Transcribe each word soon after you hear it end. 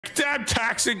Damn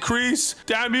tax increase.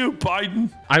 Damn you,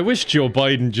 Biden. I wish Joe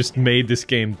Biden just made this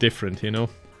game different, you know?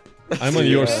 I'm on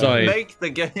your side. Make the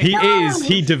game. He is.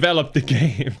 He developed the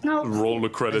game. No. Roll the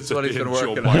credits That's what at he's the been Joe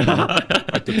working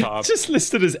Biden at the top. Just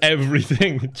listed as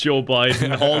everything. Joe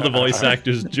Biden. All the voice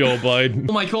actors. Joe Biden.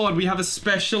 Oh my god, we have a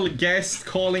special guest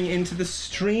calling into the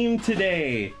stream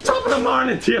today. Top of the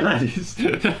morning to you, laddies.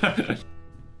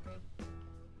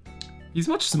 He's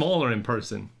much smaller in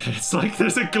person. It's like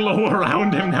there's a glow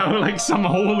around him now, like some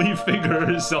holy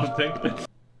figure or something.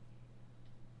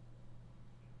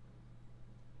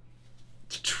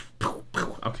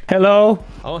 Okay. Hello.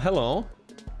 Oh, hello.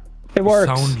 It works.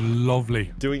 Sound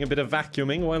lovely. Doing a bit of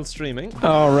vacuuming while streaming.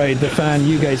 All right, the fan.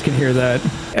 You guys can hear that.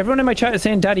 Everyone in my chat is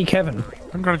saying Daddy Kevin.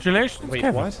 Congratulations, Wait,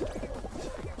 Kevin. what?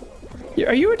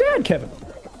 Are you a dad, Kevin?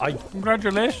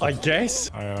 Congratulations. I guess.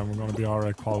 I am going to be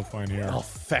alright qualifying here. Oh,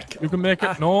 feck. You can make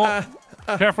it. No.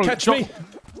 Careful. Catch me.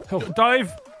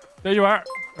 Dive. There you are.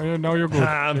 Now you're good.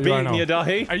 I'm beating you,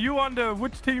 Dahi. Are you on the...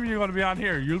 Which team are you going to be on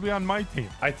here? You'll be on my team.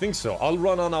 I think so. I'll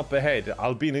run on up ahead.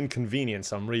 I'll be an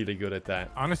inconvenience. I'm really good at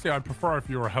that. Honestly, I'd prefer if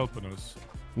you were helping us.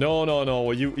 No.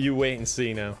 Well, you wait and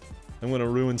see now. I'm going to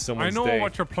ruin someone's day. I know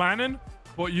what you're planning,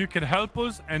 but you can help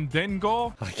us and then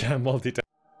go. I can't multitask.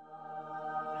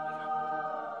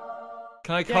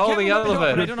 Can I call the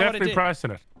elevator? You're definitely pressing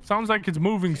it. Sounds like it's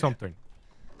moving something.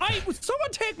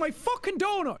 Someone take my fucking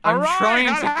donut. I'm trying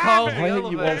to call the Why are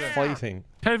you all elevator. fighting?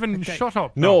 Kevin, shut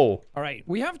up. No. All right,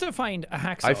 we have to find a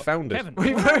hacksaw. I found it. Kevin,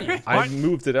 where are you? I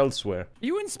moved it elsewhere. Are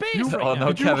you in space Oh right now?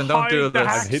 no, Kevin, don't do hide the this.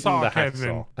 I've hidden the Kevin.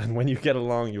 hacksaw. And when you get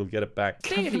along, you'll get it back.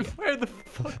 Kevin, Where the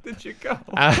fuck did you go?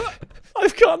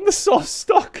 I've gotten the saw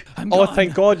stuck. Oh, gone.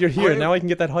 thank God you're here. Now I can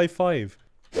get that high five.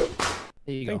 There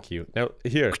you go. Thank you. Now,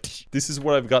 here. This is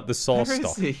where I've got the saw Where is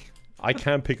stuck. he? I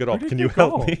can't pick it up. did Can you you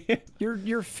help go? me?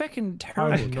 You're fucking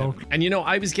terrible, Kevin. And you know,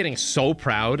 I was getting so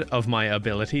proud of my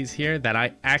abilities here that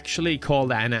I actually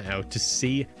called Anna out to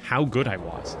see how good I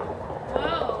was.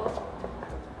 Whoa.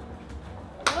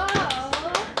 Whoa.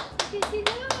 What did you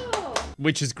do?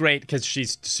 Which is great because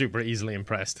she's super easily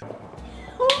impressed.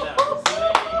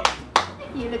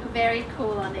 You look very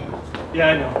cool on it. Yeah,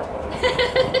 I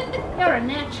know. You're a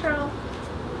natural.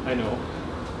 I know.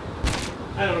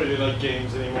 I don't really like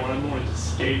games anymore. I'm more into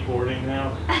skateboarding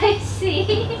now. I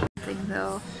see.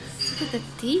 Though, look at the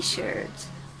t-shirt.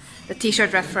 The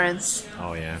t-shirt reference.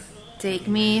 Oh, yeah. Take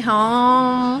me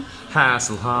home.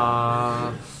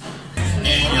 Hasselhoff.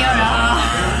 In your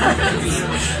arms,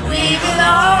 we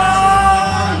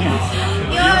belong.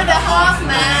 You're the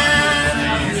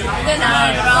Hawkman, the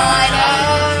Night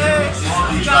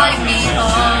Rider. Drive me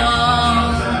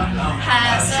home,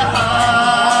 Hasselhoff.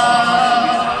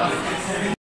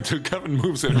 Kevin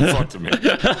moves in front of me.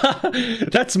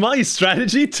 That's my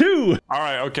strategy too. All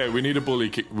right, okay. We need a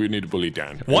bully. We need a bully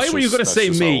Dan. Why were you going to say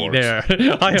me there?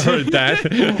 I heard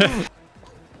that.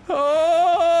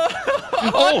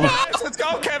 Oh, let's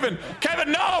go, Kevin.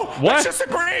 Kevin, no. What? Let's just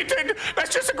agree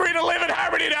to live in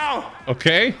harmony now.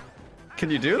 Okay. Can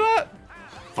you do that?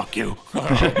 Fuck you.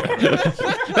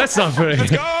 That's not very.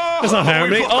 Let's go. That's not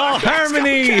harmony. Oh,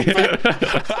 harmony!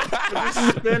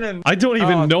 Spinning. I don't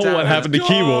even know damn what it. happened to Go,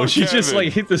 Kiwo. She just Kevin.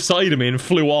 like hit the side of me and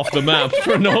flew off the map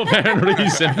for no apparent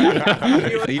reason.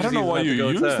 I don't know why you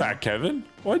used that, Kevin.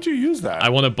 Why'd you use that? I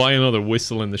want to buy another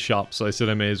whistle in the shop, so I said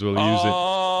I may as well use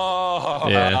Oh,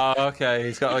 it. Yeah. Okay,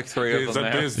 he's got like 3 of He's them a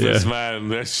now. businessman,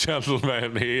 this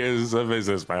gentleman. He is a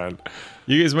businessman.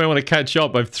 You guys might want to catch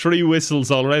up. I've 3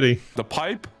 whistles already. The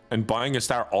pipe and buying a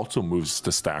star also moves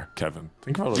the star, Kevin.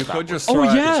 Think about it. You that could way. just Oh, throw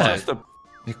out yeah. the pipe.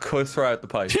 You could throw out the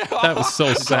pipe. That was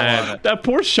so sad. That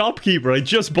poor shopkeeper. I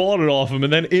just bought it off him,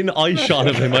 and then in eye shot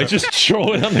of him, I just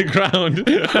throw it on the ground.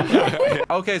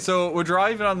 Okay, so we're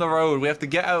driving on the road. We have to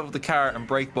get out of the car and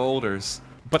break boulders.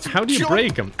 But how do you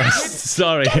break him?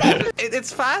 Sorry.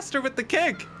 It's faster with the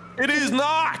kick. It is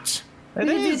not. We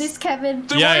can do this, Kevin.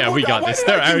 Yeah, we got this.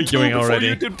 They're arguing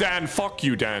already. Dan, fuck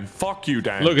you, Dan. Fuck you,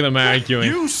 Dan. Look at them arguing.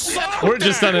 You suck, We're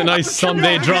just on a nice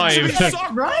Sunday drive. You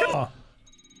suck. Right?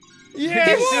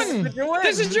 Yes!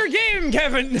 This is your game,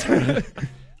 Kevin!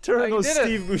 Turn those did it.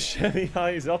 Steve Buscemi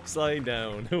eyes upside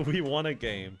down. We won a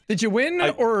game. Did you win,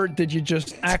 or did you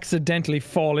just accidentally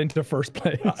fall into first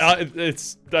place?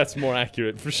 That's more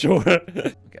accurate for sure.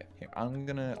 Okay, here,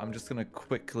 I'm just gonna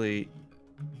quickly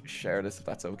share this if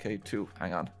that's okay too.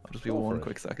 Hang on, I'll just be Go for one it.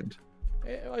 quick second.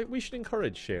 We should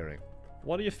encourage sharing.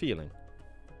 What are you feeling?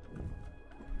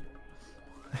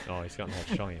 Oh, he's gotten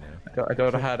all shy now. I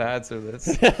don't know how to answer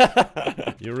this.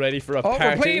 You ready for a Oh, party?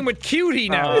 we're playing with Cutie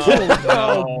now.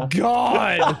 Oh,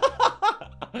 God.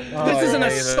 This is an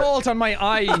assault on my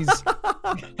eyes.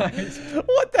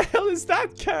 What the hell hell is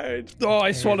that card? Oh,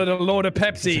 I swallowed a load of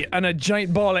Pepsi and a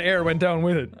giant ball of air went down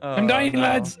with it. I'm dying,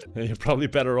 lads. You're probably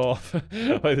better off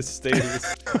by the state of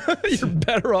this. You're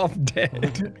better off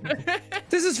dead.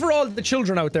 This is for all the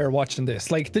children out there watching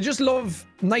this. Like, they just love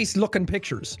nice looking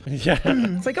pictures. Yeah.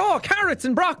 It's like, oh, carrots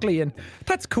and broccoli, and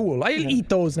that's cool. I'll eat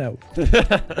those now.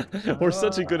 We're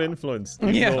such a good influence.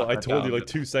 Yeah. I told you like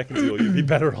 2 seconds ago you'd be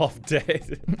better off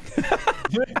dead.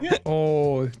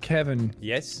 Oh, Kevin.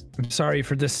 Yes? I'm sorry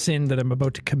for the sin that I'm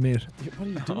about to commit. What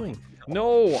are you doing?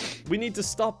 No, we need to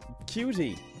stop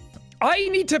Cutie. I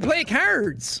need to play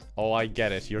cards. Oh, I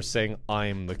get it. You're saying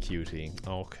I'm the cutie.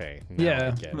 Okay. Now Yeah.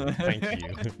 I get it. Thank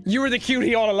you. You were the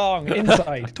cutie all along,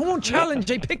 inside. Don't challenge,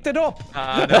 I picked it up.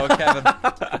 No, Kevin.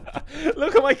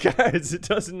 Look at my cards. It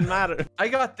doesn't matter. I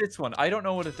got this one. I don't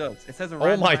know what it does. It says a Oh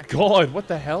random my action. god. What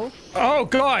the hell? Oh,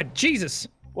 God, Jesus.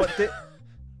 What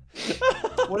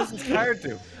does this card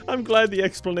do? I'm glad the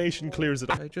explanation clears it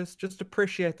up. I just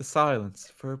appreciate the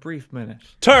silence for a brief minute.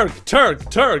 Turk.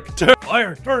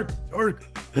 Fire, Turk.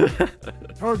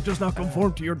 Turk does not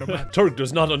conform to your demand. Turk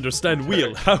does not understand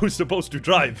wheel. How is supposed to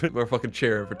drive? We're fucking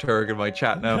cheering for Turg in my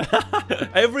chat now.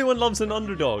 Everyone loves an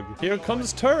underdog. Here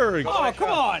comes Turk. Oh,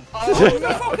 come on.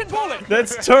 The fucking bullet.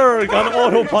 That's Turk on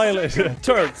autopilot.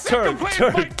 Turk.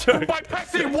 By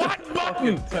pressing one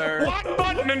button. One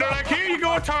button, and they're like, here you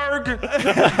go, Turg.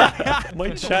 My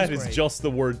chat is just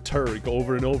the word Turk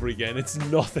over and over again. It's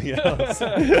nothing else.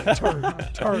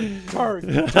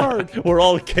 Turk. We're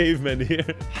all cavemen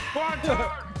here.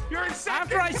 You're in second.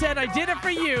 After I said I did it for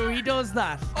you, he does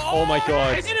that. Oh my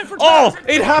god. I did it for Oh,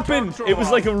 it happened! It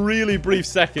was like a really brief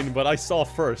second, but I saw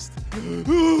first.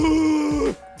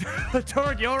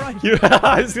 Turd, you alright?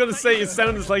 I was gonna say, it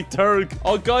sounded like Turk.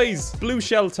 Oh, guys, blue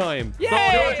shell time.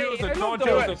 Don't use it.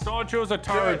 Don't use it,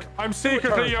 Turg. I'm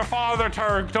secretly your father,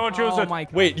 Turg. Don't use Oh it. my.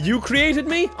 Wait, you created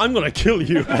me? I'm gonna kill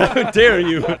you. How dare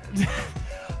you?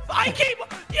 I keep.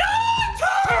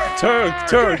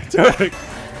 Turk.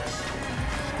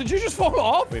 Did you just fall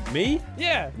off? Wait, me?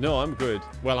 Yeah. No, I'm good.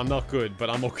 Well, I'm not good, but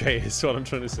I'm okay, is what I'm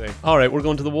trying to say. All right, we're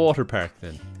going to the water park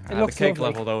then. It The looks cake lovely.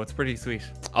 level though, it's pretty sweet.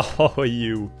 Oh,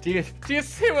 you. Do you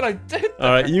see what I did? All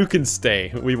right, you can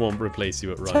stay. We won't replace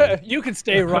you at Ryan. You can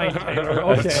stay right there.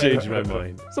 I've Okay. changed my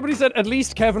mind. Somebody said at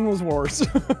least Kevin was worse.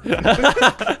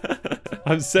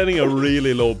 I'm setting a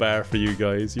really low bar for you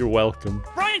guys. You're welcome.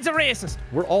 Brian's a racist.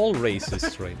 We're all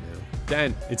racists right now.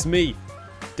 Dan, it's me.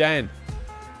 Dan,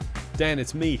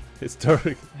 it's me. It's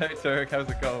Turk. Hey Turg, how's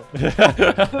it going?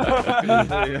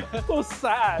 So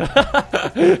sad.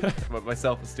 But my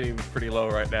self-esteem is pretty low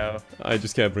right now. I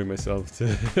just can't bring myself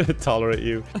to tolerate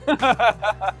you.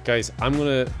 Guys, I'm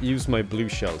gonna use my blue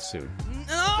shell suit.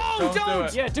 No,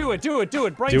 don't. Yeah, do it.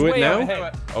 Brian's Do it way out now?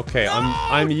 ahead. Okay,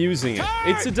 I'm using it.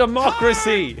 It's a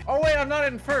democracy. Oh wait, I'm not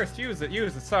in first. Use it.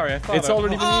 Sorry, I thought It's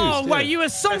already been Oh, used. wow, yeah. you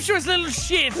sumptuous little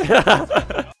shit.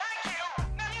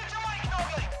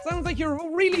 Sounds like you're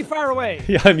really far away.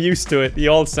 Yeah, I'm used to it. You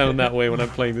all sound that way when I'm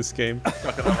playing this game.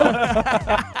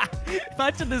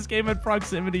 Imagine this game at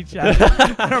proximity chat.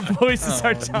 And our voices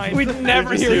are timed. We'd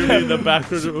never Just hear hear me in him. the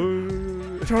background.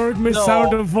 Ooh. Turd miss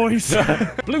sound of voice.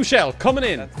 Blue shell coming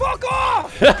in. Fuck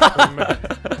off! He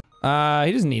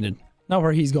doesn't need it. Not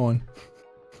where he's going.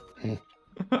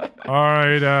 All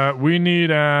right, we need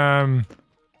God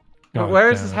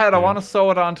Where's damn his it, head? I dude. want to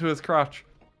sew it onto his crotch.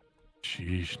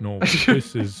 Sheesh, no,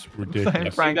 this is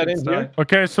ridiculous. Frankenstein.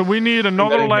 Okay, so we need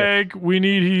another leg. We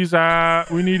need his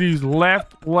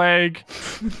left leg.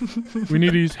 We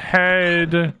need his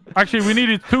head. Actually, we need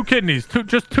his 2 kidneys.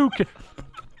 Just 2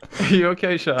 Are you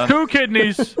okay, Sean? 2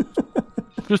 kidneys.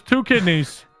 Just 2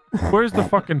 kidneys. Where's the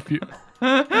fucking fuse?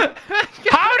 How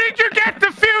did you get the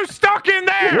fuse stuck in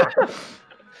there?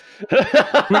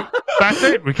 That's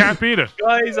it. We can't beat it.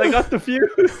 Guys, I got the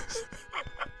fuse.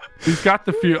 He's got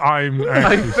the fuse. I'm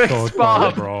actually so fixed done,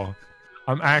 Bob. bro.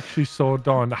 I'm actually so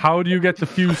done. How do you get the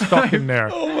fuse stuck in there?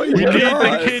 Oh my We god. need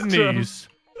the kidneys.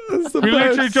 We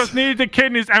literally just need the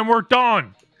kidneys and we're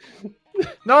done.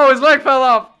 No, his leg fell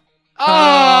off.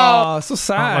 Oh, so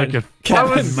sad. Like it That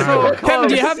fucking was so matters. close. Kevin,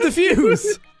 do you have the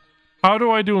fuse? How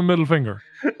do I do a middle finger?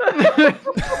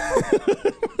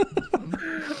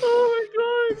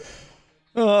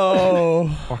 Oh,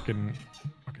 Fucking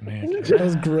hate. that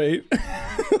was great. You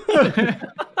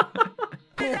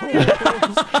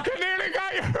nearly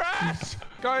got your ass.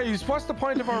 Guys, what's the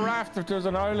point of a raft if there's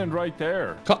an island right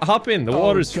there? Hop in. The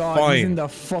water's God, fine. He's in the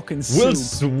fucking soup. We'll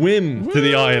swim to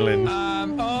the island.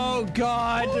 Oh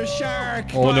God, the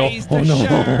shark. Oh no! Guys, Oh the no!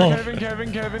 Shark.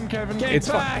 Kevin. Get It's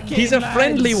back fine. He's in, a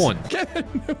friendly lads. one. Kevin,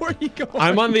 where are you going?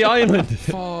 I'm on the island.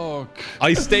 Fuck.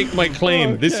 I stake my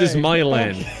claim. This is Okay, my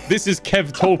land. This is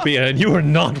Kevtopia, and you are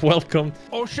not welcome.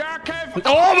 Oh, shark, Kev.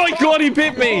 Oh my God! He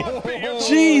bit me.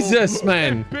 Jesus,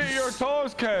 man. Bit your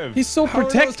toes, Kev. He's so How are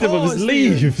those protective of his toes,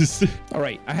 leaves. All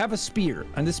right, I have a spear,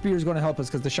 and this spear is going to help us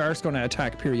because the shark's going to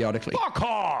attack periodically. Fuck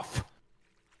off.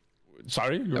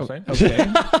 Sorry, you were saying? Okay.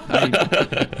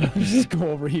 I just go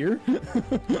over here.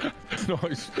 No,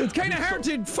 It's kind of hard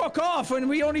to fuck off when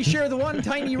we only share the one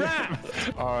tiny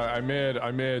raft. I made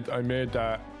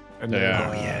that. And Yeah.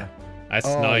 then, yeah. That's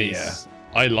Oh, nice.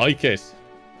 I like it.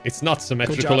 It's not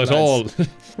symmetrical job, at all.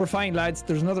 We're fine, lads.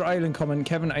 There's another island coming.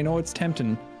 Kevin, I know it's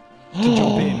tempting to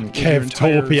jump in. with your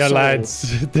entire Kevtopia, soul.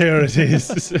 lads. There it is.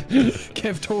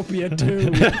 Kevtopia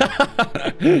 2.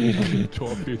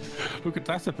 Look at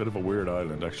that's a bit of a weird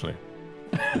island, actually.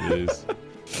 It is.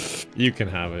 You can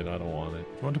have it. I don't want it.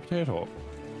 You want a potato?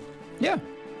 Yeah.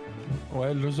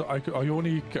 Well, I can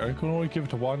only give it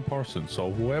to one person. So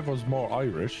whoever's more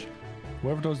Irish,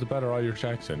 whoever does the better Irish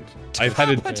accent. I've had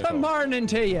it. What's a morning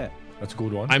to you? That's a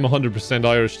good one. I'm 100%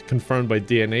 Irish, confirmed by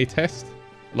DNA test.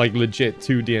 Like legit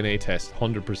 2 DNA tests,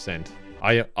 100%.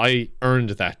 I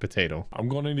earned that potato. I'm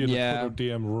gonna need Yeah. to put a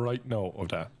DM right now of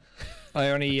that.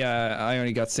 I only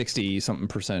got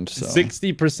 60-something%. So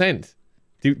 60%.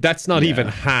 Dude, that's not even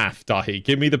half, Dahi.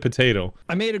 Give me the potato.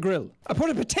 I made a grill. I put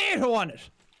a potato on it.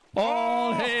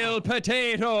 All hail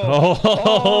potato! Oh.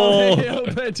 All hail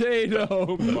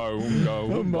potato!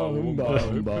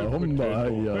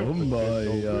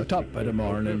 Top of the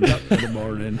morning,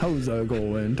 how's it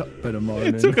going? Top of the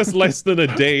morning. It took us less than a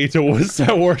day to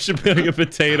start worshipping a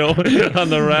potato on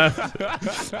the raft.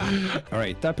 All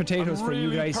right, that potato's for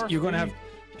you guys. You're gonna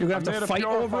have to fight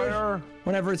over it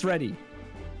whenever it's ready.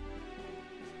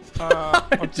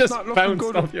 It just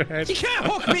bounced off your head. You can't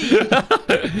hook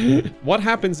me! What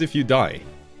happens if you die?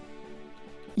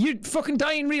 You fucking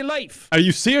die in real life. Are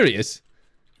you serious?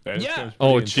 Yeah.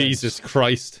 Oh, Jesus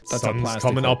Christ. That's a Sun's plastic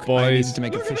coming up, hook. I boys. needed to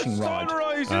make a fishing rod.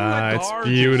 It's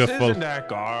beautiful. Isn't that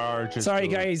gorgeous? Sorry,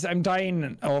 guys, I'm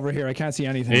dying over here. I can't see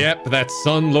anything. Yep, that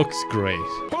sun looks great.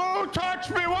 Who touched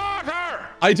me water?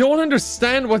 I don't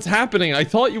understand what's happening. I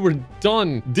thought you were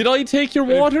done. Did I take your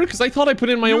water? Because I thought I put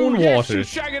in my own water. You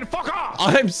shagging, fuck off!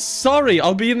 I'm sorry.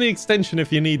 I'll be in the extension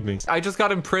if you need me. I just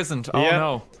got imprisoned. Oh Yeah.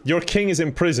 no. Your king is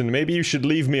in prison. Maybe you should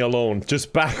leave me alone.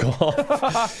 Just back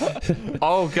off.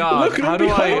 Oh god. Look at How him do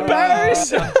behind I?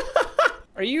 bars.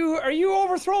 Are you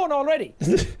overthrown already?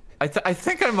 I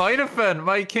think I might have been.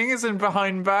 My king is in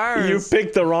behind bars. You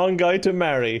picked the wrong guy to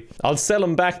marry. I'll sell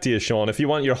him back to you, Sean. If you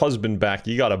want your husband back,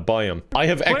 you gotta buy him. I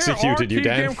have executed you,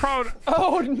 Dan.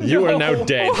 Oh no! You are now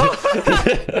dead.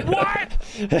 What?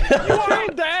 You are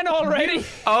Dan already?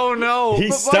 Oh no. He But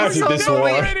my started this son's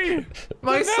war.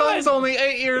 My son's only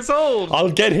 8 years old. I'll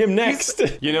get him next.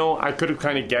 You know, I could have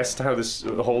kind of guessed how this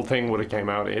whole thing would have came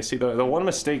out. You see, the one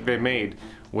mistake they made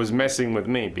was messing with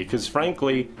me, because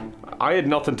frankly, I had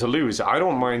nothing to lose. I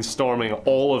don't mind storming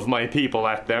all of my people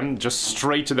at them, just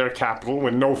straight to their capital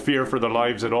with no fear for their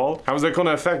lives at all. How's that going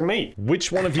to affect me?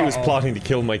 Which one of you is plotting to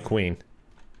kill my queen?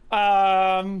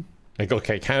 Like,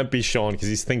 okay, can't be Sean because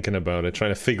he's thinking about it,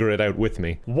 trying to figure it out with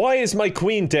me. Why is my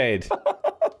queen dead?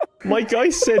 My guy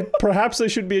said, perhaps I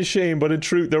should be ashamed, but in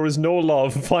truth, there was no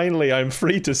love. Finally, I'm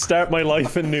free to start my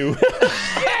life anew.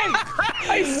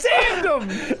 I saved him!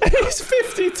 He's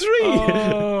 53!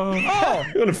 Oh.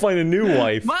 I'm gonna find a new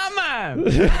wife. Mama!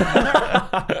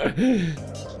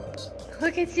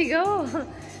 Look at you go.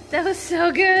 That was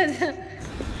so good.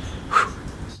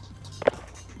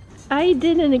 I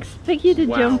didn't expect you to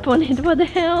jump on it. What the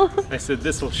hell? I said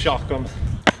this will shock him.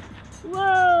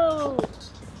 Whoa!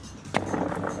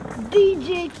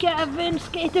 DJ Kevin,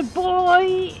 skater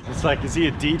boy! It's like, is he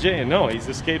a DJ? No, he's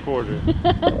a skateboarder.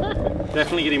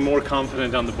 Definitely getting more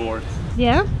confident on the board.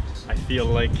 Yeah? I feel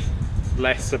like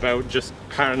less about just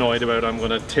paranoid about I'm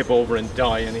gonna tip over and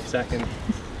die any second.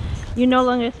 You no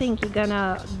longer think you're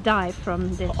gonna die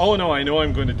from this. Oh no, I know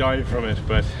I'm going to die from it,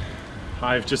 but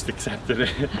I've just accepted it.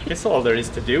 I guess all there is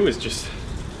to do is just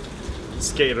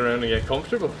skate around and get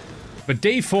comfortable. But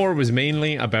day 4 was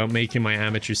mainly about making my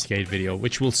amateur skate video,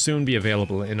 which will soon be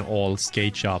available in all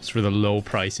skate shops for the low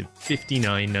price of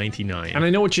 $59.99. And I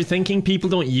know what you're thinking, people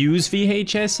don't use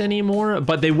VHS anymore,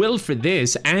 but they will for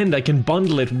this, and I can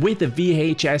bundle it with a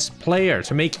VHS player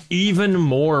to make even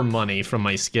more money from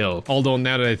my skill. Although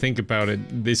now that I think about it,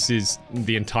 this is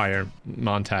the entire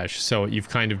montage, so you've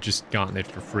kind of just gotten it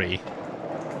for free.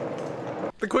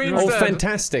 The Queen's Oh, dead.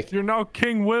 fantastic. You're now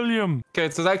King William. Okay,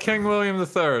 so that King William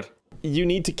III. You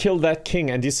need to kill that king,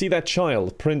 and you see that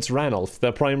child, Prince Ranulph,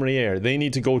 the primary heir. They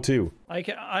need to go too.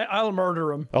 I'll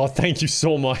murder him. Oh, thank you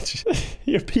so much.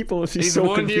 Your people must be He's so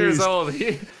 1 year confused. old.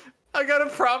 I got a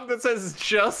prompt that says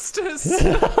justice.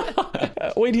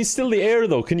 Wait, he's still the heir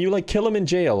though. Can you like kill him in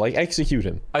jail, like execute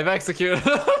him? I've executed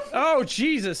him. Oh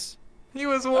Jesus! He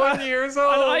was 1 year old.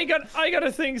 And I got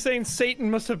a thing saying Satan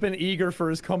must have been eager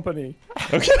for his company.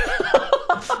 Okay.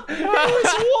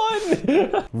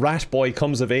 One. Rat boy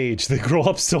comes of age. They grow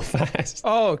up so fast.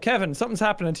 Oh, Kevin, something's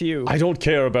happening to you. I don't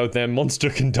care about them. Munster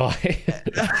can die.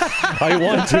 I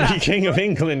want to be king of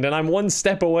England, and I'm one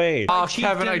step away. Oh,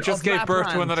 Kevin, I just gave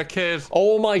birth to another kid.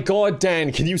 Oh my God,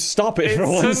 Dan! Can you stop it for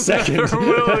 1 second?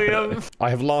 William. I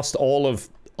have lost all of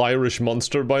Irish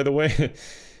Munster, by the way.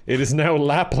 It is now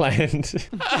Lapland.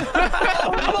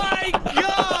 Oh my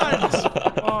God!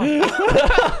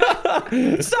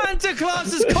 Santa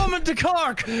Claus is coming to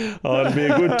Cork! Oh, it'll be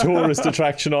a good tourist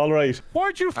attraction, all right.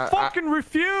 Why'd you fucking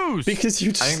refuse? Because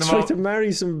you just tried to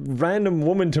marry some random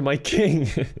woman to my king.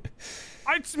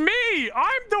 It's me!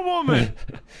 I'm the woman!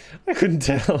 I couldn't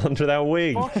tell under that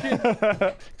wig.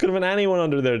 Could have been anyone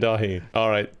under there, Dahi. All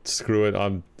right, screw it.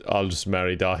 I'll just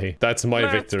marry Dahi. That's my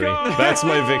victory. Go! That's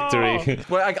my victory.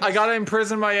 Well, I gotta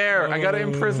imprison my heir. I gotta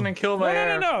imprison and kill my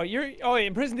heir. No, you're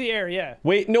imprison the heir, yeah.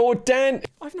 Wait, no, Dan.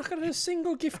 I've not got a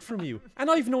single gift from you, and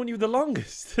I've known you the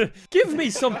longest. Give me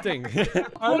something. This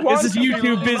is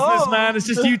YouTube business, man. It's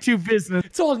just YouTube business.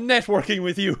 It's all networking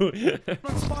with you.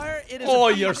 Oh,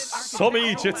 you're some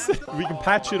idiots. We can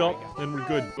patch it up, and we're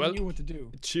good. Well, What to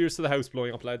do? cheers to the house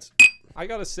blowing up, lads. I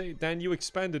gotta say, Dan, you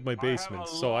expanded my basement,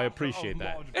 so I appreciate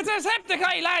that. It's a septic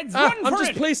eye, lads! I'm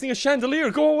just placing a chandelier.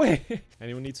 Go away.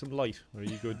 Anyone need some light? Or are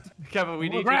you good? Kevin, we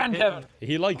need Grand, Kevin.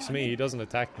 He likes me. He doesn't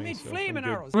attack me. Need So flaming I'm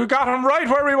good. arrows. We got him right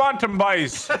where we want him,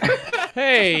 boys.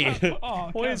 Hey! Oh,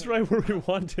 Why is right where we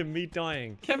want him? Me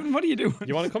dying. Kevin, what are you doing?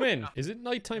 You want to come in? Is it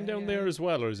nighttime down there as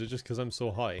well, or is it just because I'm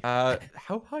so high?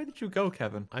 How high did you go,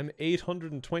 Kevin? I'm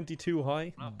 822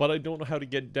 high, but I don't know how to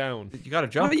get down. You gotta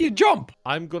How jump. about you jump?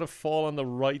 I'm gonna fall on the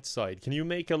right side. Can you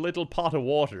make a little pot of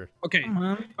water? Okay.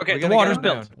 Okay, We're the gonna water's get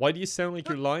him built. down. Why do you sound like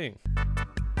you're lying?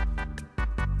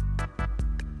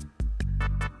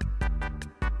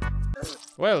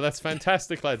 Well, that's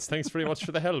fantastic, lads. Thanks very much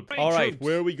for the help. All right,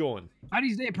 where are we going?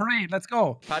 Paddy's Day Parade, let's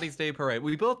go. Paddy's Day Parade.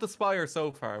 We built the spire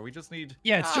so far. We just need...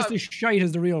 Yeah, it's just as shite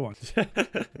as the real one.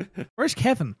 Where's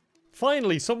Kevin?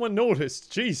 Finally, someone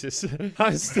noticed. Jesus,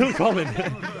 I'm still coming.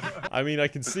 I mean, I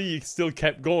can see you still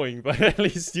kept going, but at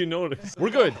least you noticed. We're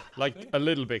good, like a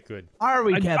little bit good. Are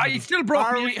we, Kevin? I still broke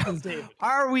Are me we- ankles, Dave.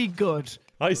 Are we good?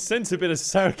 I sense a bit of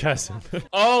sarcasm.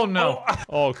 Oh, no.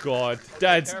 Oh God,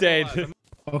 Dad's dead.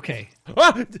 Okay.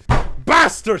 Ah,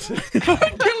 bastard! Killed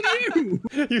you!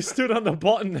 You stood on the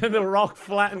button and the rock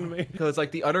flattened me. Because,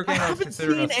 like, the other game I was haven't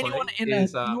considering seen us anyone playing in a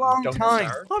is, long Don't time.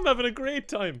 Starve. I'm having a great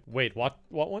time. Wait, what?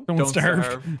 What one? Don't Don't starve.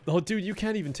 Starve. Oh, dude, you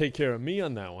can't even take care of me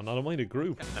on that one. I don't mind a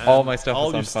group. All my stuff All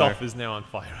is your on fire. stuff is now on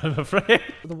fire, I'm afraid.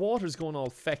 The water's going all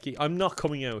fecky. I'm not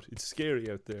coming out. It's scary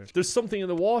out there. There's something in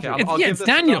the water. Okay, I'll Yeah, give it's this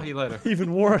to Daniel. Dahi later.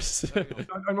 Even worse.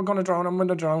 I'm gonna drown. I'm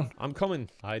gonna drown. I'm coming.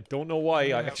 I don't know why.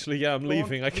 I actually, I'm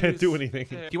leaving. I can't do anything.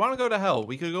 Do you want to go to hell?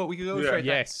 We could go straight there.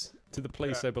 Yes, to the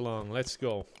place I belong. Let's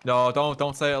go. No,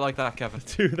 don't say it like that, Kevin.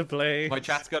 To the place My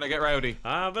chat's gonna get rowdy.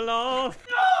 I belong.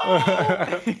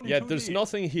 Yeah, there's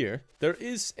nothing here. There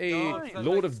is a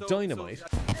load of dynamite.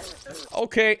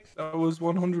 Okay. That was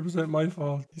 100% my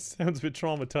fault. He sounds a bit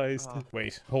traumatized.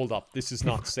 Wait, hold up. This is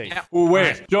not safe. Oh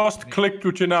wait, just clicked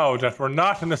with you now that we're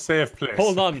not in a safe place.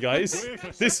 Hold on, guys.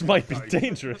 This might be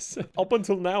dangerous. Up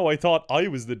until now, I thought I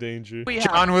was the danger.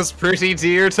 John was pretty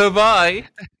dear to buy.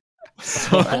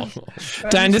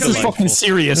 Dan, this is fucking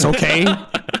serious, okay?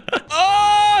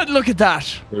 Oh, look at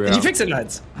that. Did you fix it,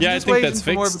 lads? Yeah, I think that's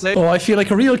fixed. Oh, I feel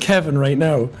like a real Kevin right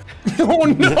now. Oh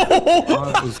no!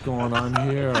 What is going on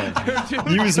here?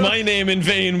 Use my name in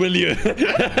vain, will you?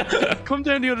 Come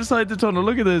down the other side of the tunnel.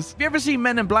 Look at this. Have you ever seen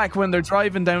Men in Black when they're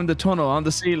driving down the tunnel on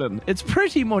the ceiling? It's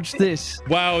pretty much this.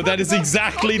 Wow, that is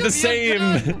exactly the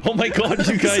same. Oh my god,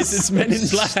 you guys, it's Men in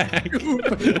Black.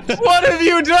 What have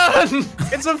you done?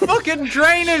 It's a fucking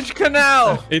drainage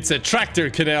canal. It's a tractor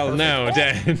canal now,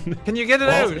 Dan. Can you get it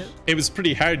out? It was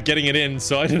pretty hard getting it in,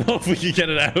 so I don't know if we can get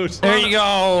it out. There you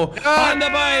go. On the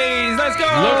boys. Let's go.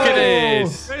 Look at it.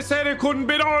 They said it couldn't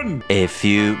be done. A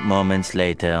few moments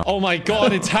later. Oh my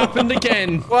god, it's happened again.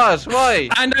 What? Why?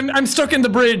 And I'm stuck in the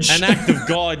bridge. An act of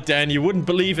God, Dan. You wouldn't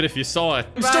believe it if you saw it.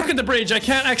 I'm stuck in the bridge. I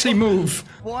can't actually move.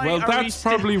 Why Well, that's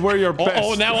probably where you're best.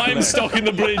 Oh, now I'm stuck in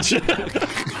the bridge.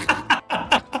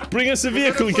 Bring us a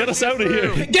vehicle. Get us out of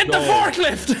here. Get the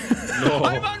forklift. No.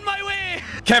 I'm on my way.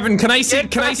 Kevin, can I see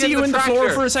you in the floor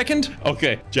tractor. for a second?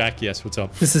 Okay, Jack. Yes. What's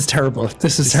up? This is terrible.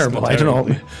 This is terrible. I don't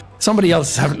know. Somebody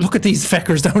else have look at these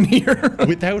feckers down here.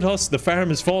 Without us, the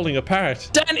farm is falling apart.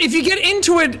 Dan, if you get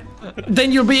into it,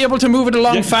 then you'll be able to move it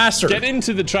along faster. Get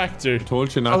into the tractor.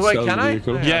 Told you not to sell can the I?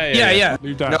 vehicle. Yeah.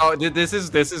 Leave that. No, this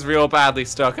is real badly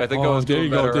stuck. I think I was there you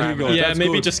doing go. better There you go. around. Yeah, That's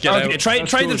maybe good. just get Okay, out.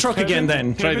 try the truck again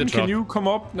then. Try the Kevin, truck. can you come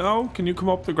up now? Can you come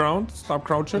up the ground? Stop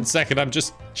crouching. 1 second, I'm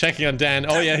just checking on Dan.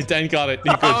 Oh yeah, Dan got it.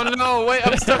 He Oh good. no! Wait,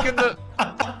 I'm stuck in the.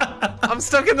 I'm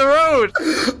stuck in the road.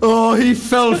 Oh, he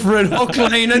fell for it. Hook,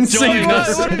 line, and Join sinker.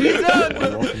 us. What have you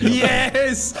done?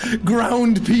 Yes,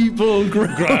 ground people,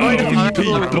 Ground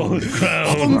people. Ground.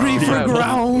 hungry for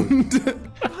ground.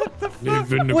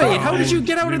 Live in the Wait, ground. how did you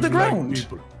get out of the Live like ground?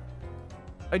 people.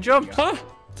 I jumped. Huh?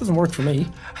 Doesn't work for me.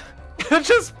 I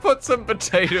just put some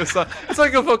potatoes on. It's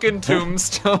like a fucking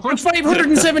tombstone.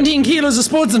 517 kilos of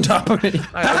spuds on top of me.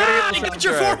 I You got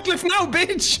your forklift now,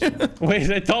 bitch.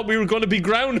 Wait, I thought we were going to be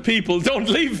ground people. Don't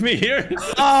leave me here.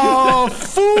 Oh,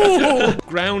 fool.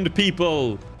 Ground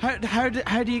people. How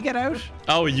do you get out?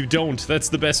 Oh, you don't. That's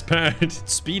the best part.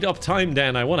 Speed up time,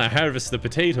 Dan. I want to harvest the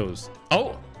potatoes.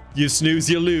 Oh, you snooze,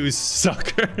 you lose,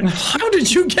 sucker. How did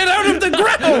you get out of the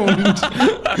ground?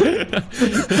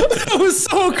 That was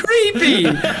so creepy.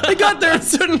 I got there and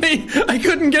suddenly I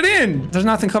couldn't get in. There's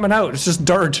nothing coming out. It's just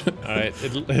dirt. All right,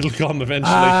 it'll come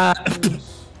eventually.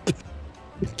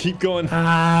 Keep going.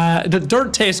 The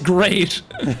dirt tastes great.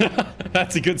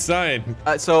 That's a good sign.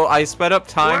 So I sped up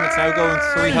time. It's now going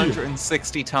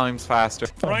 360 times faster.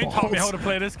 Ryan taught me how to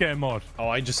play this game, mod. Oh,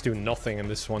 I just do nothing in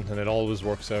this one, and it always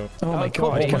works out. Oh my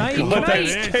god. Can I hate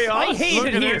it here. I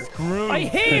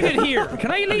hate it here.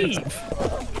 Can I leave?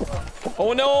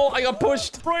 Oh no, I got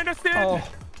pushed. Ryan, that's it. Oh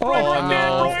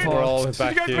no, we're all Did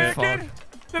back you guys here. make it?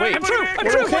 Did Wait, anybody make I'm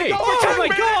it? through. Okay. Oh my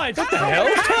god. What the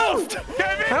hell?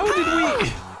 Kevin! How did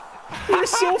we? We're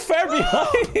so far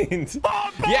behind.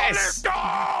 Yes.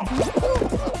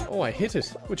 Oh, I hit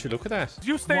it. Would you look at that?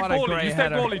 You stay What a goalie. great You stay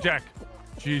header. goalie, Jack.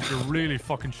 Jeez, you're really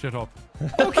fucking shit up.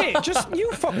 Okay, just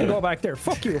you fucking go back there.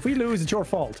 Fuck you. If we lose, it's your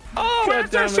fault. Oh,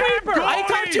 Mr. Sweeper! I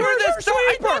thought you were Mr.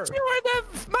 I thought you were the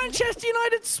Manchester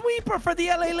United sweeper for the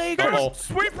LA Lakers. Uh-oh.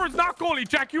 Sweeper's not goalie,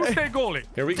 Jack. You stay goalie.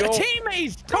 Here we go.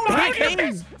 Teammates, Come don't on, hate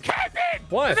Kevin! me. Kevin!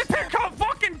 What? This thing called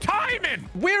fucking timing!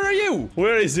 Where are you?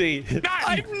 Where is he?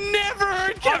 I've never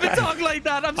heard Kevin talk like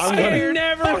that. I'm I'm scared.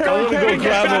 never I'm gonna go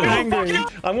grab him. angry.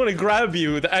 I'm gonna grab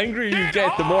you. The angrier you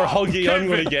get, the more huggy I'm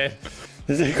gonna get.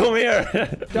 Come here.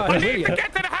 I need to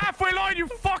get to the halfway line, you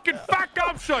fucking fat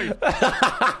gobshite!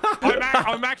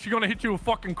 I'm actually gonna hit you a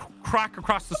fucking crack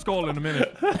across the skull in a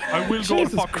minute. I will go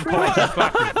and fucking punch this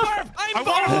backwards. I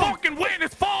want to fucking win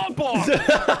this fall ball!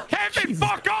 Kevin,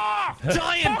 fuck off!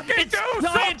 Dying. Fucking do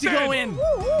Dying to go something! in.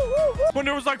 When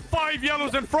there was like 5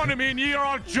 yellows in front of me and you're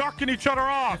all jerking each other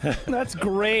off. That's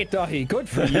great, Dahi. Good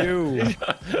for you.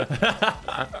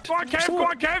 Go on, Kev, go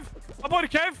on, Kev! About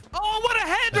it, Kev! Oh, what a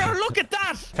header! Look at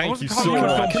that. Thank you Calling so you a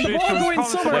dumb much. Can the bitch, ball I was go in calling you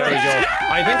somewhere? There we go.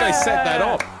 I think I set that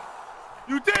up.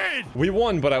 You did! We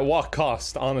won, but at what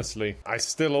cost, honestly? I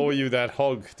still owe you that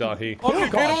hug, Dahi. Okay,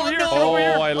 get over here, get Oh, over here!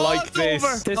 I like it's over.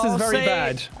 this. This is very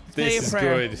bad. This is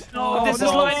good. Oh, this is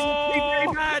no. like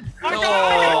very bad.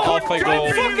 Oh, off I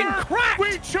go. Fucking crack!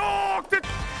 We choked it!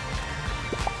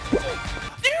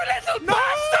 You little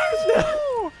bastards!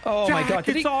 Oh my god.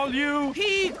 Did It's he? all you!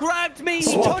 He grabbed me. He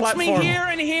Swap touched me platform. here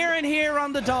and here and here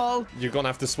on the doll. You're gonna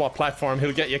have to swap platform.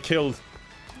 He'll get you killed.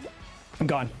 I'm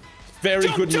gone. Very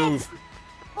Jump, good jump. move.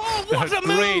 Oh, what a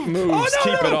Great move! moves. Oh,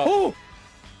 no, Keep no. it up. Oh,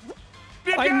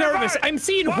 You I'm get nervous. it. I'm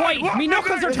seeing white. What? Me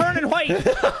knuckles are turning white.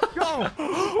 Go!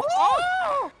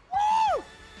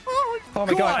 Oh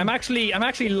my god. I'm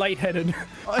actually lightheaded.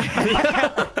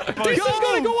 This is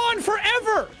gonna go on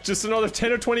forever. Just another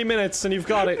 10 or 20 minutes and you've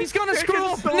got it. He's gonna screw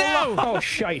up now. Oh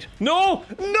shite. No!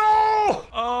 No!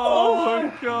 Oh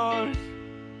my god!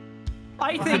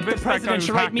 I think the president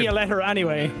should write me a letter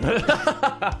anyway.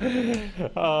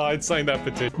 Oh, I'd sign that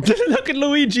petition. Look at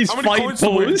Luigi's fight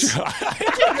pose.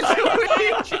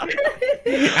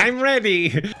 I'm ready.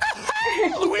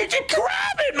 Luigi,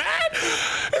 grab it,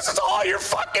 man! This is all your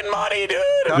fucking money,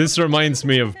 dude! This reminds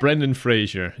me of Brendan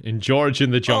Fraser in George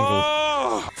in the Jungle.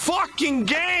 Oh, fucking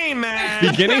game, man!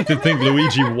 Beginning to think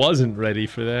Luigi wasn't ready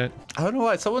for that. I don't know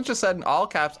why. Someone just said in all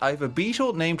caps, I have a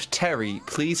beetle named Terry.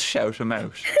 Please shout him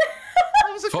out.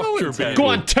 How's it going, Terry? Go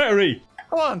on, Terry!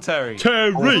 Go on, Terry.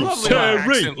 Terry! Terry!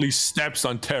 Accidentally steps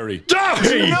on Terry.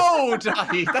 Dahi! No,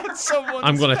 Dahi! That's someone.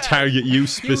 I'm gonna target you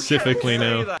specifically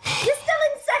now. You're still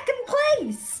in second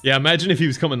place. Yeah, imagine if he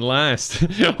was coming last.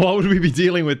 What would we be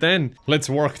dealing with then? Let's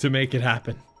work to make it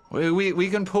happen. We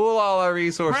can pool all our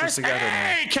resources together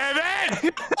now. Hey,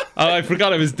 Kevin! Oh, I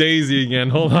forgot it was Daisy again.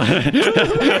 Hold on.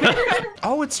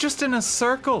 Oh, it's just in a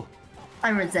circle.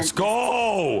 I'm resentful. Let's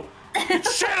go!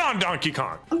 Shit on Donkey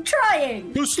Kong! I'm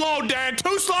trying. Too slow, Dan!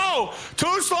 Too slow!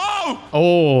 Too slow!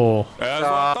 Oh. That's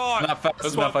what I thought. Not fast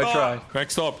That's enough, what I thought. tried.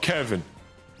 Next up, Kevin.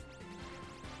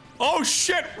 Oh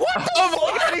shit! What the Oh fuck?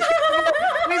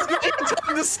 my God, he's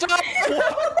going to stop.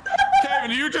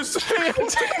 Kevin, you just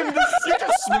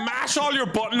smash all your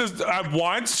buttons at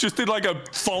once. Just did like a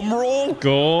thumb roll.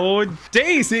 Go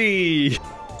Daisy!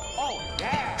 Oh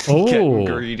yeah! Getting Oh.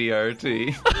 greedy,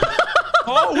 RT.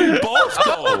 Oh, we both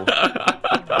go.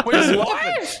 Wait,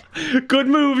 what? Good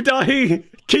move, Dahi!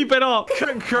 Keep it up!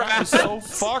 That's so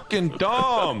fucking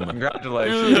dumb.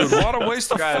 Congratulations. Dude, what a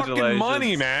waste of fucking Congratulations.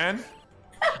 money, man.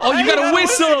 Oh, you got a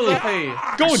whistle!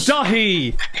 Go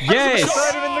Dahi! Yes!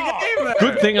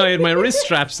 Good thing I had my wrist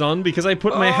straps on because I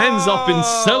put my hands up in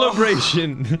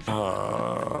celebration.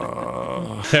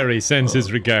 Terry sends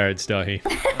his regards, Dahi.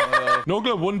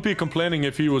 Nogla wouldn't be complaining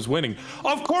if he was winning.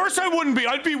 Of course I wouldn't be.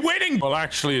 I'd be winning. Well,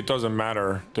 actually, it doesn't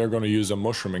matter. They're going to use a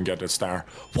mushroom and get a star.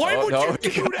 Why would you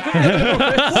do that?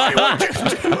 Why would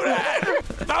you do that?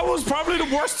 That was probably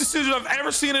the worst decision I've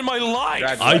ever seen in my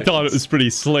life. I thought it was pretty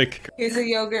slick. Here's a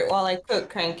yogurt while I cook,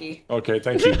 Cranky. Okay,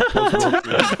 thank you.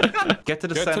 Get to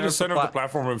the center of the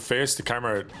platform and face the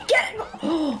camera. Get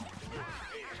it.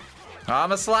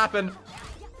 I'm a slapping.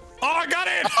 Oh, I got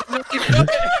it!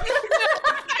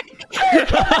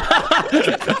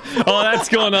 Oh, that's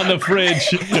going on the fridge.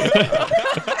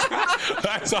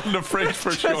 That's on the fridge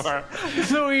for sure.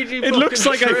 Luigi, It looks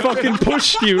like I fucking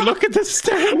pushed you. Look at the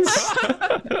stance.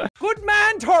 Good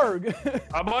man, Turg.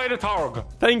 I'm by the Torg.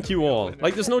 Thank you all.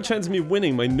 Like, there's no chance of me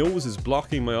winning. My nose is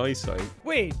blocking my eyesight.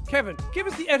 Wait, Kevin, give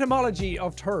us the etymology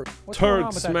of Turg. What's going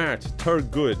on Turd with that? smart.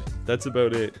 Turd good. That's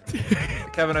about it.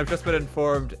 Kevin, I've just been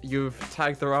informed you've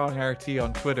tagged the wrong RT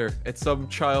on Twitter. It's some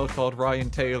child called Ryan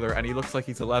Taylor, and he looks like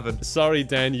he's 11. Sorry,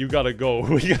 Dan. You gotta go.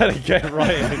 We gotta get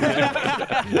Ryan in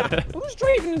there. Who's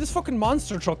driving in this fucking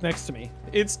monster truck next to me?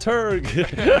 It's Turg.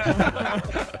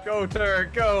 Go,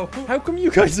 Turg, go. How come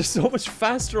you guys are so much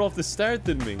faster off the start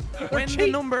than me?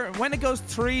 When it goes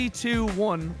 3, 2,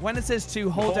 1, when it says 2,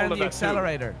 hold down the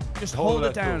accelerator. Just hold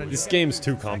it down. This game's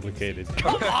too complicated.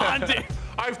 Come on, dude.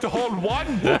 I have to hold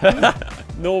one button.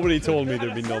 Nobody told me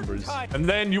there'd be numbers. And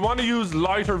then you want to use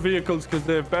lighter vehicles because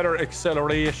they have better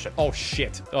acceleration. Oh,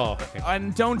 shit. Oh, okay.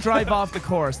 And don't drive off the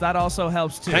course. That also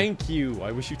helps too. Thank you.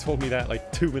 I wish you told me that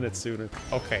like 2 minutes sooner.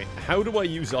 Okay, how do I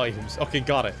use items? Okay,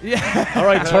 got it. Yeah. All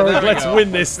right, Turg, let's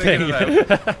win this thing.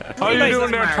 How are you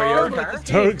doing there, Turg?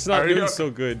 Turg's not doing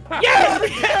so good. Yes!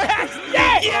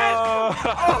 Yes!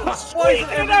 Yes! Squeeze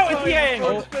it out at the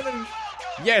end.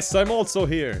 Yes, I'm also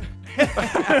here.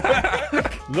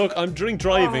 Look, I'm drink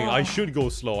driving. I should go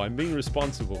slow. I'm being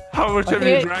responsible. How much have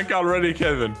you drank already,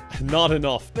 Kevin? Not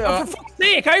enough. Oh, for fuck's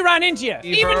sake, I ran into you.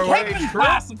 Even Kevin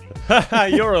passed.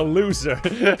 You're a loser.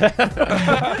 You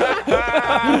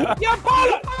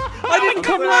bollocks! I didn't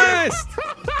come last.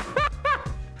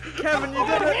 Kevin, you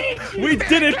did it. We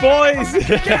did it, boys.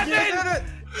 Kevin!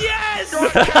 Yes!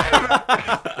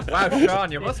 Wow,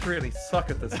 Sean, you must really suck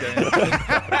at this game.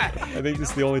 I think this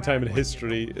is the only time in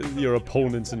history your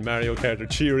opponents in Mario Kart are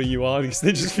cheering you on because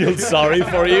they just feel sorry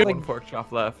for you. One pork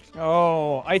chop left.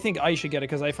 Oh, I think I should get it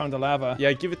because I found the lava.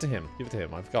 Yeah, give it to him. Give it to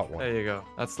him. I've got one. There you go.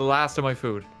 That's the last of my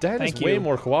food. Dan is Thank way you.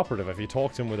 more cooperative if you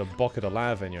talk to him with a bucket of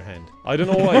lava in your hand. I don't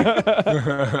know why.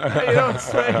 You don't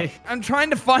say. I'm trying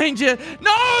to find you.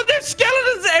 No, there's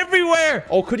skeletons everywhere.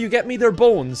 Oh, could you get me their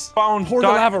bones? Pour the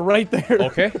lava right there.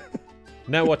 Okay.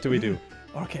 Now what do we do?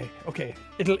 Okay.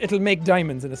 It'll make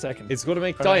diamonds in a second. It's going to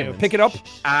make diamonds. Pick it up. Pick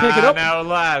it up. Now,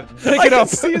 lad. Pick it up.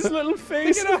 See his little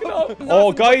face. Pick it up.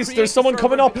 Oh, guys, there's someone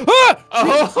coming up. Ah!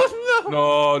 Oh,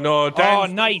 no. No, Dan. Oh,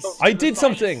 nice. I did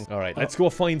something. All right, let's go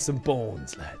find some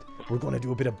bones, lad. We're gonna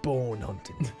do a bit of bone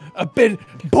hunting. A bit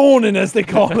boning, as they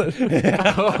call it.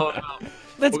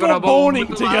 Let's go boning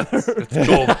together. Let's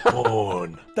go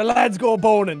bone. The lads go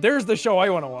boning. There's the show I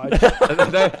want to watch.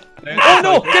 Oh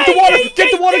no! Get the water!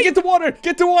 Get the water! Get the water!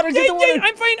 Get the water! Get the water!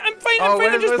 I'm fine.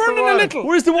 I'm just burning a little.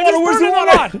 Where's the water? Where's the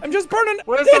water? I'm just burning.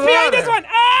 Where's It's the behind water? this one.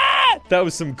 Ah! That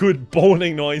was some good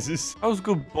boning noises. That was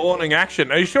good boning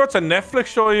action. Are you sure it's a Netflix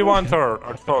show you want, or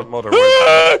Todd Mother?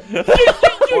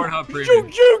 Pornhub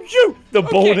preview. Shoot. The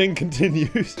boning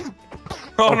continues.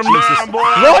 Oh, Jesus. man, boy.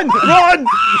 Run!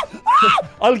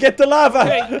 I'll get the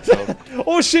lava.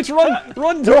 Oh shit!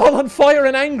 Run! They're all on fire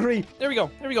and angry. There we go.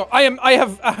 I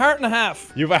have a heart and a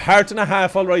half. You have a heart and a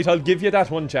half. All right, I'll give you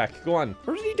that one, Jack. Go on.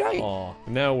 Where did he die? Oh,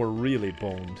 now we're really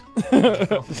boned.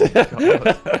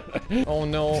 Oh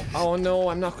no,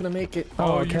 I'm not gonna make it.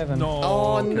 Oh, Kevin. No.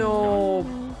 Oh no.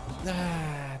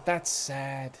 Ah, that's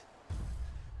sad.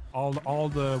 All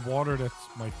the water that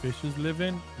my fishes live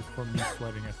in is from me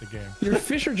sweating at the game. Your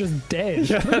fish are just dead.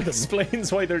 Yeah, that explains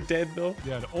why they're dead, though.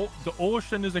 Yeah, the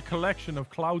ocean is a collection of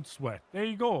cloud sweat. There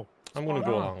you go. I'm gonna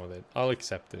go along with it. I'll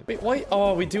accept it. Wait, why?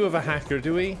 Oh, we do have a hacker,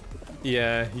 do we?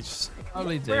 Yeah, he's just...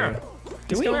 Probably do. Where?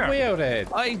 He's going way out ahead.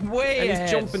 I'm way And ahead.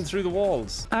 he's jumping through the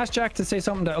walls. Ask Jack to say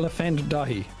something that'll offend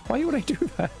Dahi. Why would I do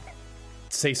that?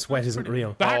 Say sweat isn't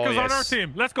real. The hacker's on yes. our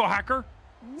team. Let's go, hacker.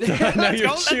 Now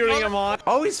you're cheering him on.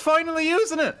 Oh, he's finally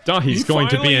using it. Dahi's going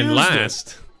to be finally in used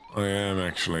last. I am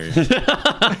actually.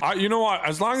 You know what?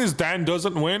 As long as Dan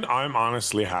doesn't win, I'm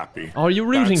honestly happy. Are you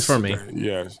rooting for me?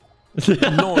 Yes.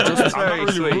 No, just, I'm very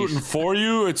not really sweet. rooting for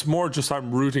you. It's more just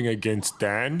I'm rooting against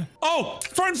Dan. Oh,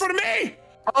 in front of me!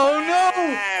 Oh no!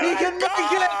 He can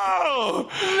make it! No!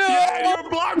 Yeah, you're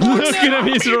blocked. Look at him,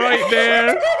 he's right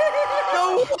there.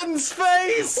 No one's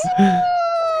face!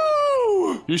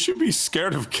 You should be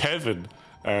scared of Kevin.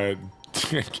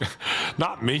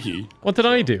 Not me. What did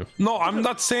I do? No, I'm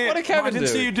not saying. What did Kevin I didn't do?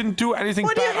 say you didn't do anything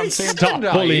What do bad. you I'm saying Stop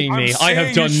bullying me. I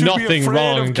have done nothing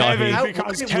wrong, Dahi.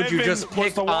 Because Would you just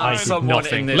pick on I did someone in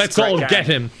nothing. this Let's all gang? get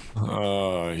him.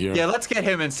 Yeah, let's get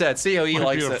him instead. See how he Might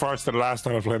likes be the it. first and last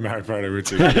time I play Mario Party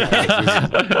with you.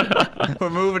 We're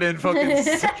moving in fucking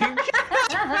sync.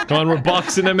 Come on, we're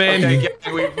boxing him in. Okay,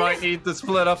 yeah, we might need to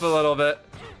split up a little bit.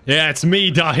 Yeah, it's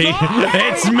me, Dahi.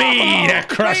 It's me that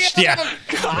crushed you.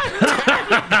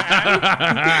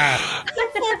 I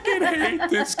fucking hate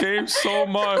this game so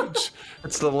much.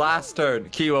 It's the last turn.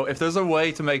 Kiwo, if there's a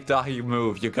way to make Dahi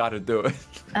move, you gotta do it.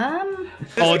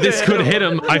 Oh, this could hit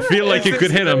him. I feel like it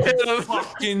could hit him.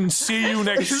 Fucking see you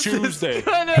next Tuesday.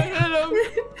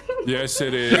 Yes,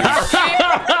 it is.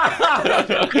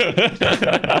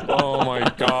 Oh my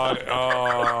god.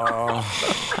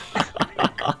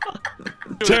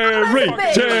 Terry! Go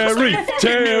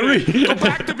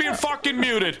back to being fucking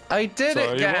muted. I did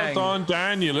it, gang. Well done,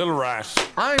 Dan, you little rat.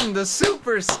 I'm the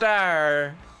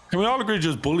superstar. Can we all agree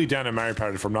just bully Dan and Mario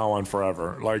Party from now on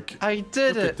forever? Like, I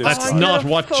did it. this That's guy. not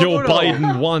what Joe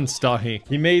Biden wants, Dahi.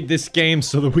 He made this game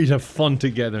so that we'd have fun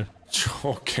together.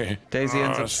 Okay. Daisy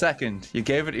ends up second. You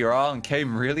gave it your all and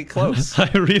came really close. I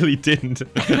really didn't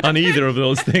on either of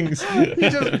those things. You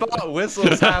just bought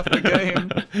whistles half the game.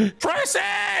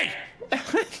 Pressy!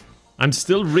 I'm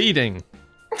still reading.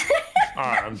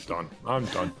 Alright, I'm done. I'm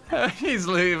done. He's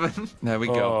leaving. There we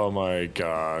go. Oh my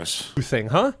gosh. Thing,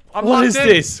 huh? I'm What locked is in.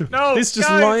 this? No, This just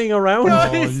guys, lying around?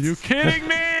 Are you kidding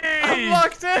me? I'm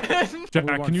locked in.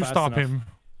 Jack, can you stop him?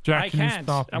 Jack, I can you can't.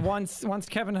 stop And him? once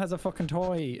Kevin has a fucking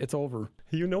toy, it's over.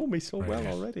 You know me so well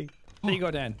already. There you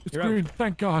go, Dan. It's You're green, out.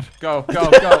 thank God. Go.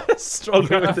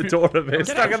 Struggling with the door a bit.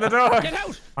 Stuck in the door. Get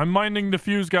out! I'm minding the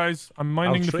fuse, guys. I'm I'll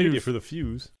minding the trade you fuse. for the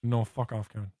fuse. No, fuck off,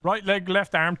 Kevin. Right leg,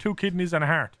 left arm, 2 kidneys and a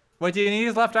heart. Wait, do you need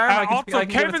his left arm? I Also, can give it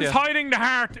to Kevin's you. hiding the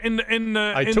heart in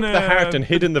the I took the heart and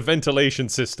hid in the ventilation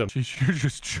system. Jeez, you're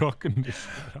just chucking this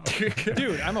shit out.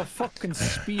 Dude, I'm a fucking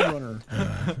speedrunner.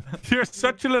 You're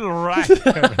such a little rat,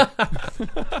 Kevin.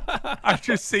 I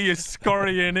just see you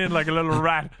scurrying in like a little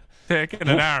rat taking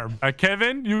an arm.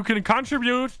 Kevin, you can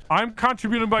contribute. I'm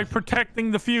contributing by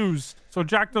protecting the fuse so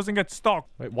Jack doesn't get stuck.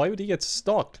 Wait, why would he get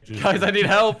stuck? Guys, I need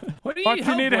help. What do What do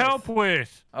you need help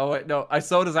with? Oh wait, no, I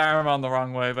sewed his arm on the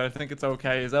wrong way, but I think it's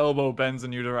okay. His elbow bends a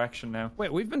new direction now.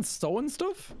 Wait, we've been sewing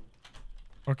stuff?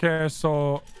 Okay,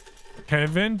 so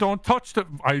Kevin, don't touch the.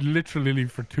 I literally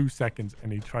leave for 2 seconds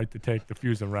and he tried to take the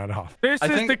fuse and ran off. This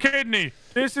is the kidney.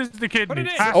 This is the kidney.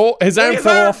 Oh, his arm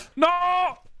fell off.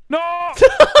 No! No!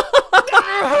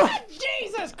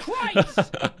 Jesus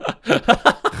Christ!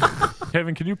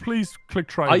 Kevin, can you please click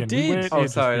try I again? did. Oh,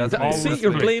 sorry, that's I see, always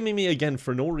you're click. blaming me again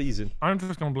for no reason. I'm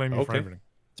just gonna blame you for Okay. everything.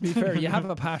 To be fair, you have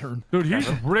a pattern. Dude, his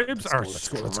ribs are Let's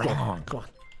go. strong. Come on.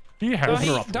 He has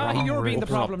Dahi, you're being the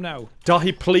problem now.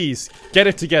 Dahi, please get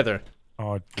it together.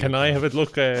 Oh, can I have a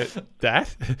look at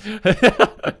that?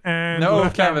 And no,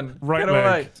 Kevin. Right get leg.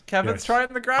 away. Kevin's trying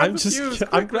to grab the fuse.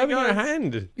 I'm grabbing your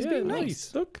hand. He's being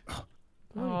nice. Look.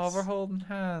 Oh, we're holding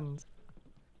hands.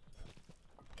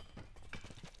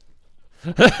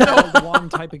 No, one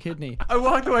type of kidney. I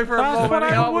walked away for a That's moment. what I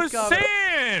I almost was got it.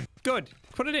 saying. Good.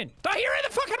 Put it in. Dahi, you're in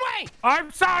the fucking way.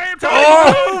 I'm sorry. I'm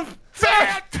trying to move. Say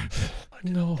it.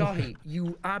 No. Dahi,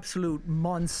 you absolute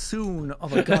monsoon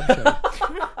of a godchild.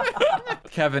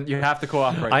 Kevin, you have to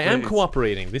cooperate. I am please.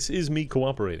 cooperating. This is me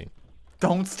cooperating.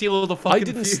 Don't steal the fucking I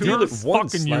didn't fuse. steal it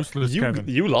once. Fucking useless, Kevin.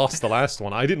 You lost the last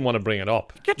one. I didn't want to bring it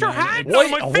up. Get your hand out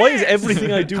of my face. Why is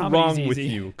everything I do Comedy's wrong with easy.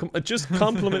 you? Just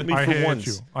compliment me I for hate once.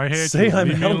 you. I hate Say you. I'm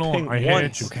Leave me alone. helping I hate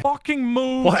once. you. Fucking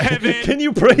move, Why? Kevin. Can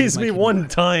you praise me one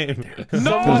time?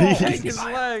 No. Please. Take his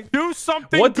leg. Do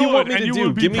something What do you good want me and to you do?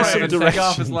 will be Give me praised. some Take direction.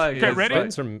 off his leg. Okay, Yes, ready?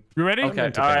 right. You ready? Okay, all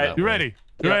right. right. You ready?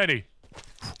 You ready?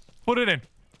 Put it in.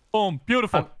 Boom.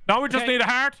 Beautiful. Now we just need a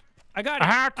heart. I got A it.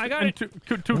 heart. I got and it. two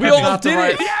We kidneys. all did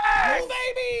it. Yes!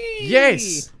 Baby!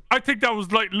 Yes. I think that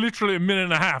was like literally a minute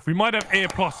and a half. We might have A+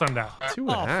 on that.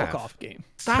 2.5. Fuck off, game.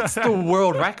 That's the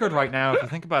world record right now, if you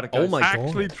think about it, guys. Oh my god.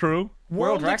 Actually true.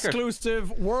 World record.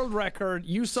 exclusive, world record.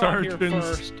 You saw it here Surgeons.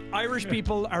 first. Irish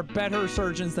people are better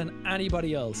surgeons than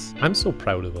anybody else. I'm so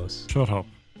proud of us. Shut up.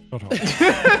 Shut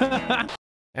up.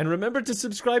 And remember to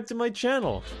subscribe to my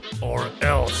channel. Or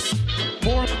else.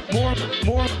 More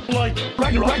like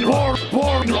like